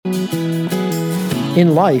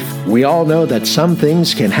In life, we all know that some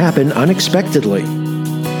things can happen unexpectedly.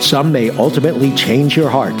 Some may ultimately change your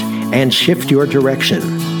heart and shift your direction.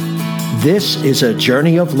 This is a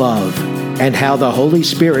journey of love and how the Holy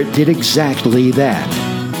Spirit did exactly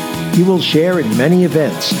that. You will share in many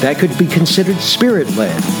events that could be considered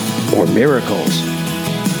spirit-led or miracles.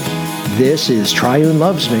 This is Triune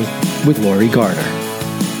Loves Me with Lori Garner.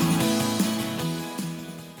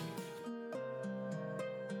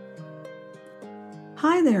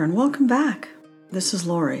 Hi there and welcome back. This is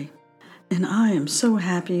Lori, and I am so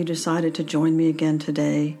happy you decided to join me again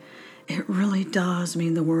today. It really does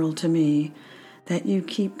mean the world to me that you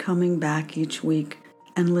keep coming back each week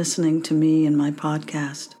and listening to me and my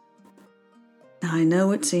podcast. Now, I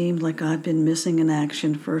know it seemed like I've been missing in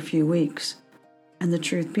action for a few weeks, and the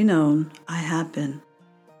truth be known, I have been.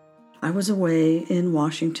 I was away in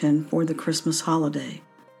Washington for the Christmas holiday,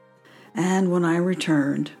 and when I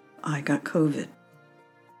returned, I got COVID.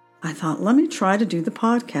 I thought, let me try to do the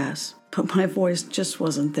podcast, but my voice just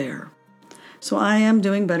wasn't there. So I am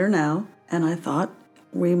doing better now, and I thought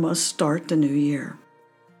we must start the new year.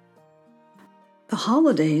 The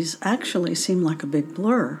holidays actually seem like a big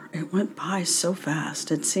blur. It went by so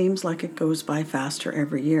fast. It seems like it goes by faster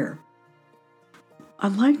every year.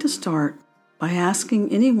 I'd like to start by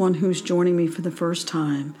asking anyone who's joining me for the first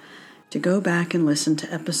time to go back and listen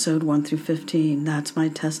to episode 1 through 15. That's my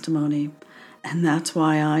testimony. And that's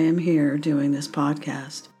why I am here doing this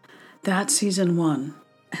podcast. That's season 1.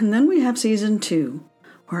 And then we have season 2,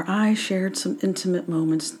 where I shared some intimate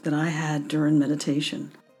moments that I had during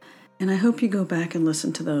meditation. And I hope you go back and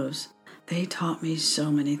listen to those. They taught me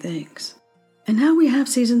so many things. And now we have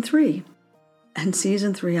season 3. And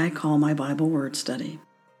season 3 I call my Bible word study.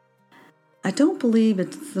 I don't believe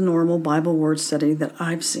it's the normal Bible word study that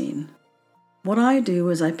I've seen. What I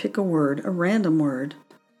do is I pick a word, a random word,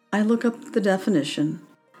 I look up the definition,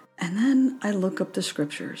 and then I look up the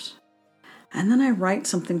scriptures. And then I write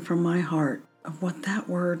something from my heart of what that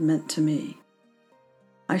word meant to me.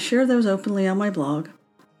 I share those openly on my blog,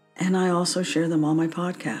 and I also share them on my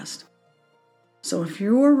podcast. So if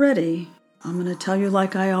you are ready, I'm going to tell you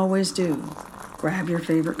like I always do. Grab your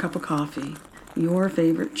favorite cup of coffee, your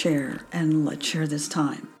favorite chair, and let's share this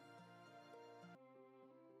time.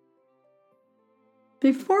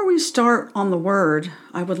 Before we start on the word,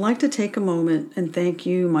 I would like to take a moment and thank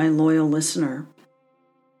you, my loyal listener,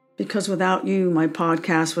 because without you, my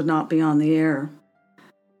podcast would not be on the air.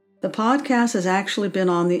 The podcast has actually been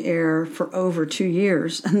on the air for over 2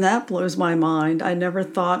 years, and that blows my mind. I never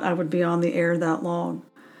thought I would be on the air that long.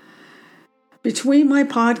 Between my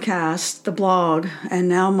podcast, the blog, and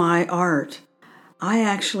now my art, I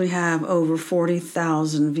actually have over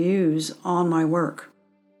 40,000 views on my work.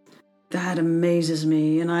 That amazes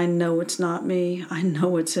me, and I know it's not me. I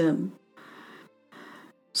know it's Him.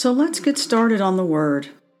 So let's get started on the word.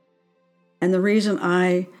 And the reason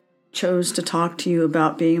I chose to talk to you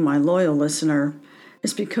about being my loyal listener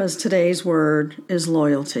is because today's word is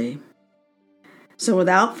loyalty. So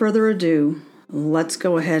without further ado, let's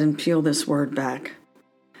go ahead and peel this word back.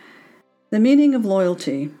 The meaning of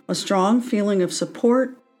loyalty, a strong feeling of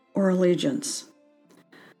support or allegiance.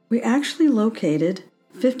 We actually located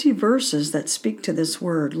 50 verses that speak to this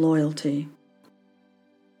word, loyalty.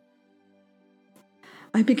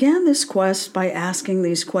 I began this quest by asking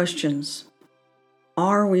these questions.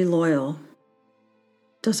 Are we loyal?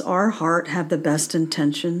 Does our heart have the best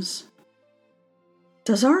intentions?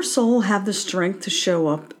 Does our soul have the strength to show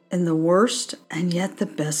up in the worst and yet the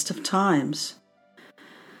best of times?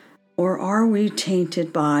 Or are we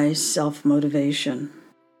tainted by self-motivation?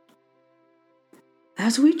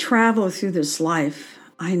 As we travel through this life,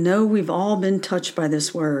 I know we've all been touched by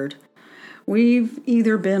this word. We've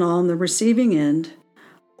either been on the receiving end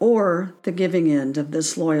or the giving end of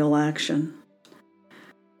this loyal action.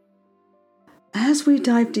 As we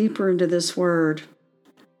dive deeper into this word,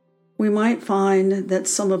 we might find that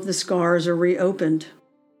some of the scars are reopened.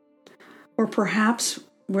 Or perhaps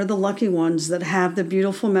we're the lucky ones that have the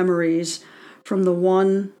beautiful memories from the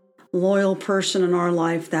one loyal person in our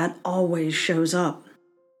life that always shows up.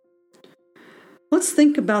 Let's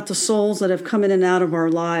think about the souls that have come in and out of our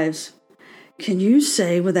lives. Can you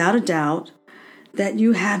say without a doubt that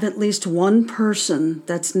you have at least one person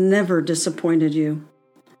that's never disappointed you?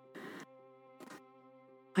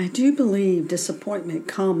 I do believe disappointment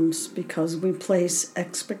comes because we place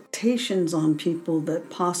expectations on people that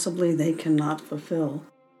possibly they cannot fulfill.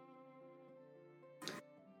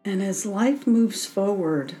 And as life moves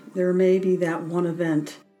forward, there may be that one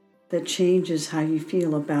event that changes how you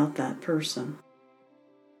feel about that person.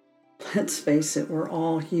 Let's face it, we're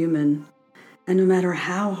all human, and no matter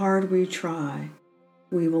how hard we try,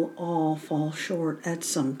 we will all fall short at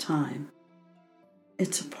some time.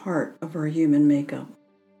 It's a part of our human makeup.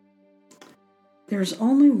 There's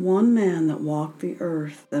only one man that walked the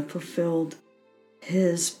earth that fulfilled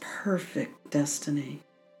his perfect destiny.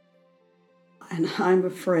 And I'm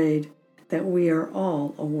afraid that we are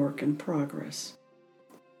all a work in progress.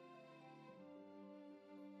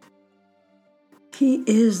 He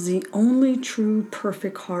is the only true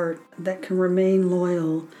perfect heart that can remain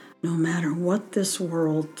loyal no matter what this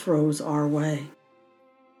world throws our way.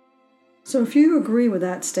 So if you agree with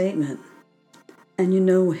that statement, and you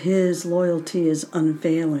know his loyalty is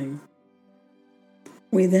unfailing,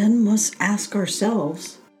 we then must ask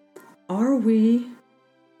ourselves, are we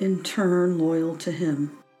in turn loyal to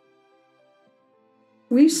him?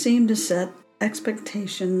 We seem to set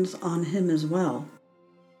expectations on him as well.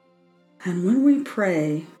 And when we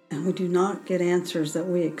pray and we do not get answers that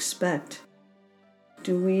we expect,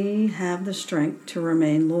 do we have the strength to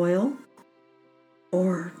remain loyal,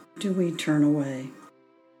 or do we turn away?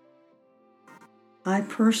 I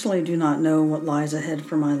personally do not know what lies ahead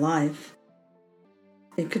for my life.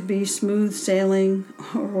 It could be smooth sailing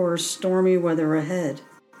or stormy weather ahead.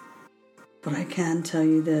 But I can tell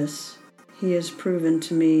you this, he has proven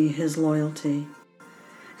to me his loyalty.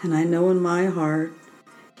 And I know in my heart,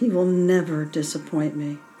 he will never disappoint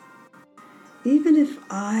me. Even if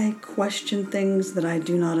I question things that I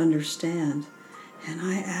do not understand, and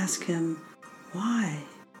I ask him, why?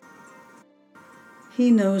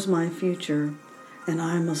 He knows my future, and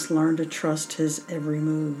I must learn to trust his every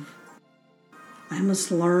move. I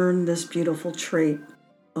must learn this beautiful trait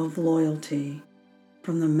of loyalty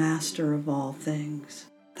from the master of all things,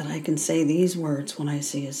 that I can say these words when I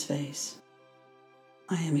see his face.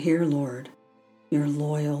 I am here, Lord, your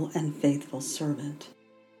loyal and faithful servant.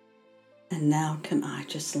 And now can I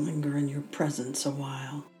just linger in your presence a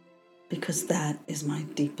while, because that is my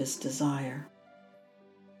deepest desire.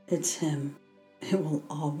 It's him. It will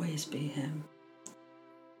always be him.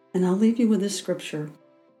 And I'll leave you with this scripture.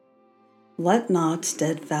 Let not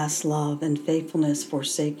steadfast love and faithfulness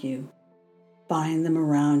forsake you. Bind them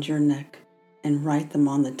around your neck and write them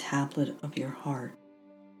on the tablet of your heart.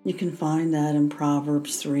 You can find that in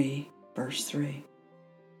Proverbs 3, verse 3.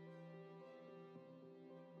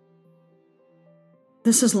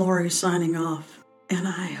 This is Lori signing off, and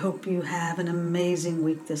I hope you have an amazing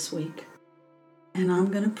week this week. And I'm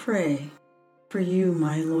going to pray for you,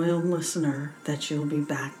 my loyal listener, that you'll be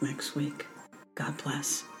back next week. God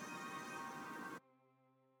bless.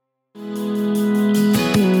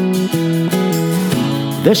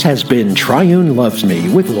 This has been Triune Loves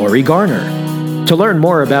Me with Lori Garner. To learn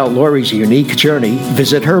more about Lori's unique journey,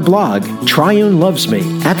 visit her blog, Triune Loves Me,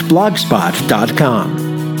 at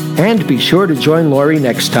blogspot.com. And be sure to join Lori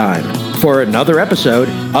next time for another episode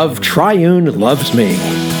of Triune Loves Me.